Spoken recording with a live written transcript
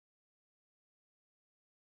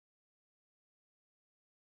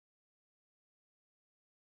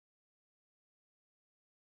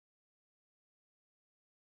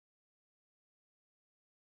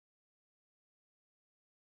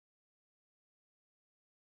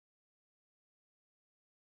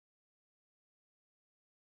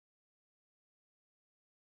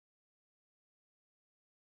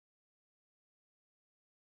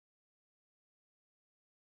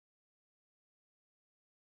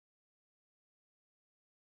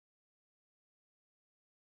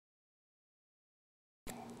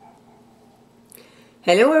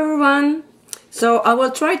Hello everyone! So I will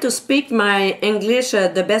try to speak my English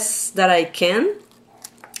the best that I can.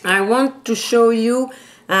 I want to show you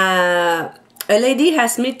a lady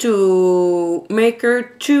asked me to make her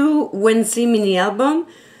 2 onesie mini album,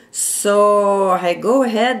 so I go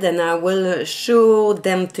ahead and I will show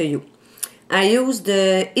them to you. I use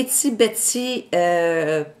the Itsy Bitsy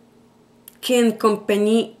Can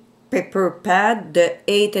Company paper pad, the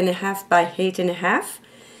 8.5 by 8.5,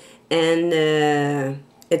 and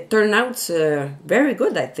it turned out very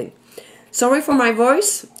good, I think. Sorry for my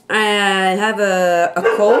voice, I have a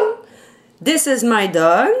cold. This is my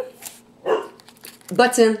dog,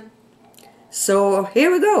 Button. So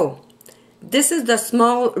here we go. This is the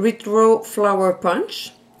small retro flower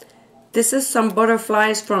punch. This is some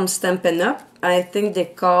butterflies from Stampin' Up. I think they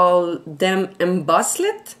call them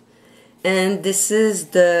embossed. And this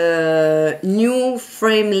is the new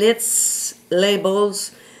framelits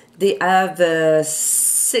labels. They have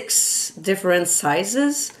 6 different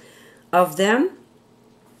sizes of them,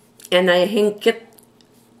 and I ink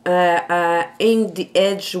the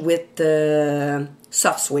edge with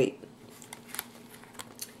soft suede.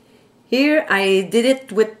 Here I did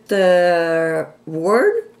it with the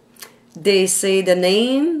word. They say the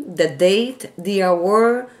name, the date, the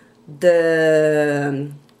hour,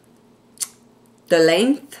 the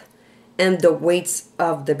length, and the weights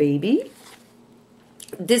of the baby.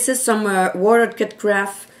 This is some watercolor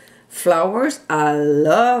craft flowers. I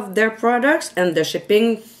love their products, and the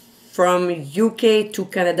shipping from UK to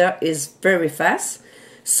Canada is very fast.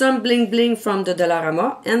 Some bling bling from the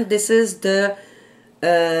Dollarama, and this is the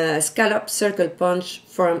scallop circle punch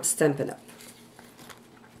from Stampin' Up.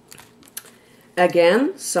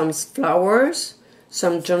 Again, some flowers,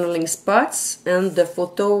 some journaling spots, and the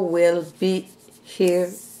photo will be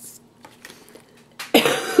here.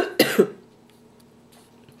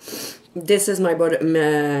 This is my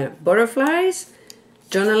butterflies,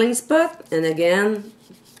 journaling spot, and again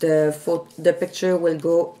the picture will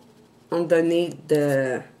go underneath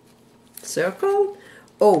the circle.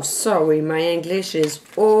 Oh, sorry, my English is,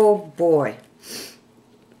 oh boy.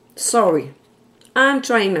 Sorry, I'm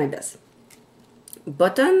trying my best.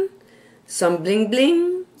 Button, some bling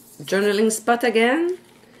bling, journaling spot again.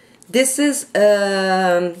 This is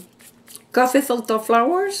coffee filter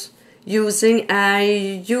flowers.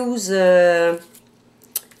 I use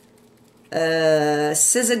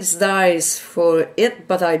scissors dies for it,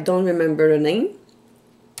 but I don't remember the name.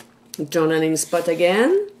 Journaling spot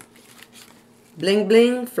again. Bling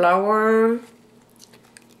bling, flower.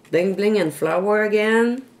 Bling bling and flower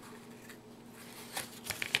again.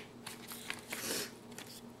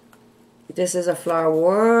 This is a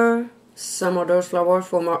flower. Some other flowers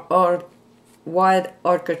from our wild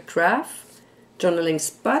orchid craft. Journaling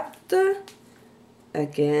spot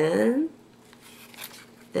again,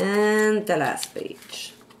 and the last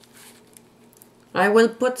page. I will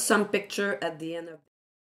put some picture at the end of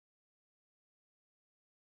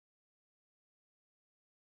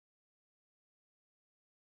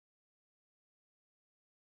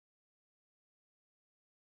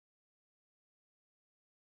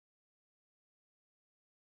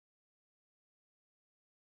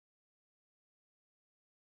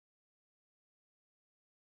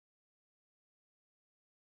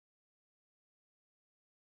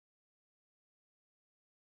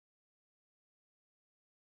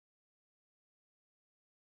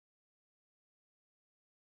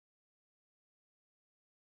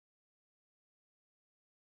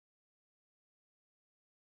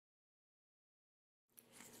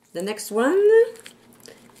the next one.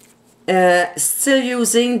 Still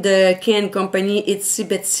using the Can Company Itsy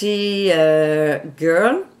Bitsy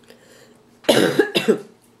Girl.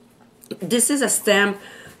 This is a stamp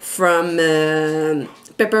from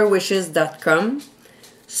paperwishes.com.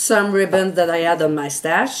 Some ribbons that I had on my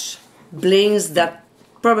stash. Blings that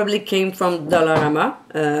probably came from Dollarama,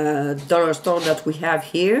 dollar store that we have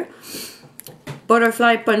here.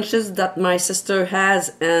 Butterfly punches that my sister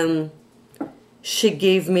has, and she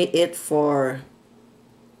gave me it for,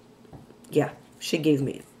 yeah, she gave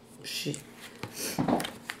me it.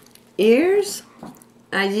 Ears,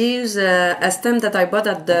 I use a stamp that I bought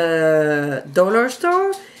at the dollar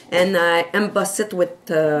store, and I embossed it with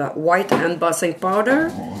white embossing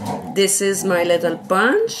powder. This is my little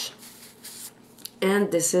punch, and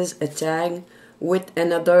this is a tag with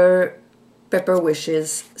another Pepper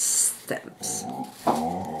Wishes stamps.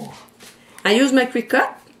 I use my quick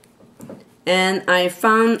cut, and I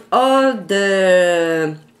found all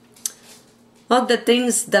the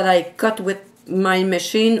things that I cut with my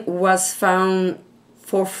machine was found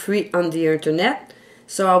for free on the internet.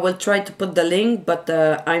 So I will try to put the link, but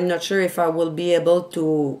I'm not sure if I will be able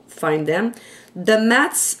to find them. The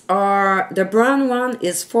mats are, the brown one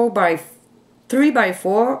is 3 by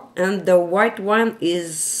 4 and the white one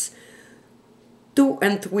is 2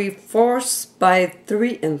 3/4 by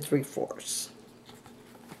 3 3/4.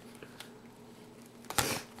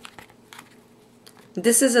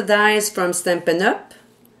 This is a dies from Stampin' Up.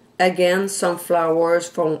 Again, some flowers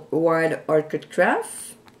from Wild Orchid Craft.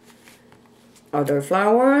 Other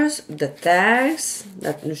flowers, the tags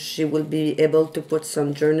that she will be able to put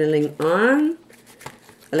some journaling on.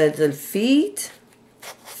 A little feet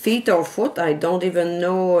or foot, I don't even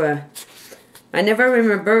know. I never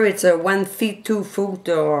remember it's a 1 feet, 2 foot,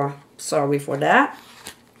 or sorry for that.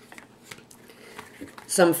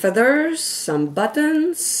 Some feathers, some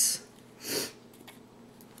buttons,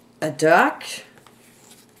 a duck,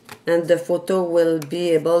 and the photo will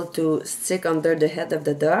be able to stick under the head of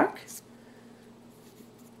the duck.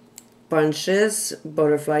 Punches,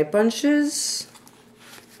 butterfly punches.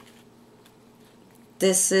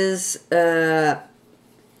 This is, I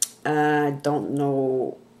don't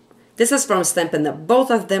know. This is from Stampin' Up.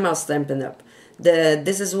 Both of them are Stampin' Up.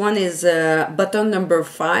 One is button number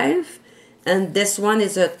 5, and this one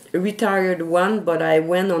is a retired one, but I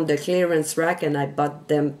went on the clearance rack and I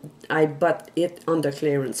bought it on the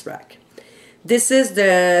clearance rack. This is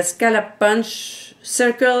the scallop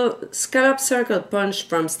circle punch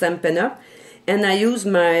from Stampin' Up, and I use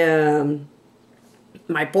my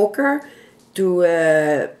my poker to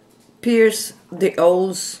pierce the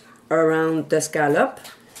holes around the scallop.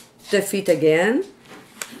 The feet again.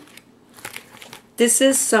 This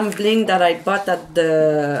is some bling that I bought at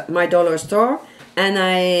my dollar store, and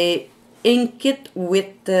I ink it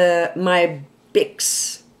with my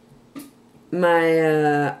Bics.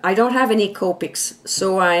 I don't have any Copics,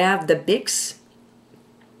 so I have the Bics,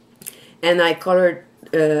 and I colored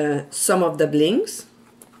some of the blings.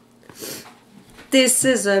 This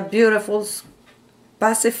is a beautiful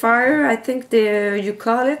pacifier, I think you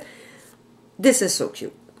call it. This is so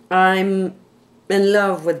cute. I'm in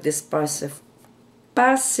love with this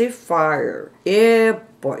pacifier. Yeah,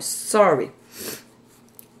 boy, sorry.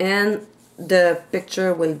 And the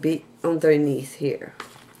picture will be underneath here.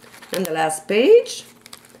 And the last page,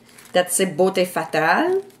 that's a Beauté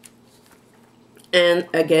Fatale. And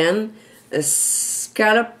again, a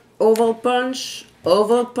scallop oval punch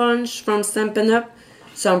from Stampin' Up,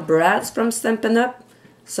 some brads from Stampin' Up,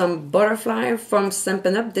 some butterfly from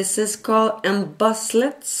Stampin' Up. This is called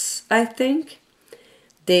embosslets, I think.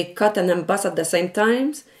 They cut and emboss at the same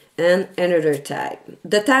time, and another tag.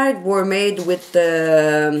 The tag were made with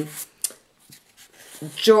the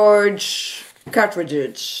George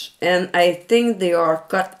cartridge, and I think they are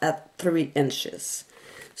cut at 3 inches.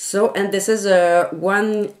 So, and this is a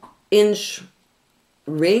 1-inch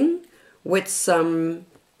ring with some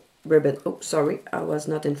ribbon. Oh, sorry, I was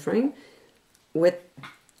not in frame. With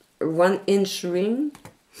 1-inch ring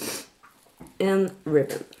and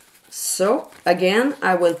ribbon. So again,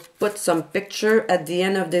 I will put some picture at the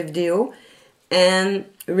end of the video. And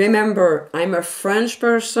remember, I'm a French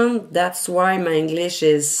person, that's why my English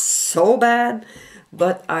is so bad,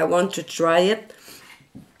 but I want to try it.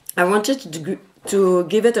 I wanted to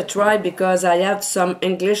give it a try because I have some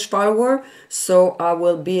English follower, so I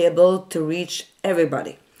will be able to reach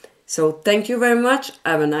everybody. So thank you very much.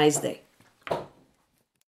 Have a nice day.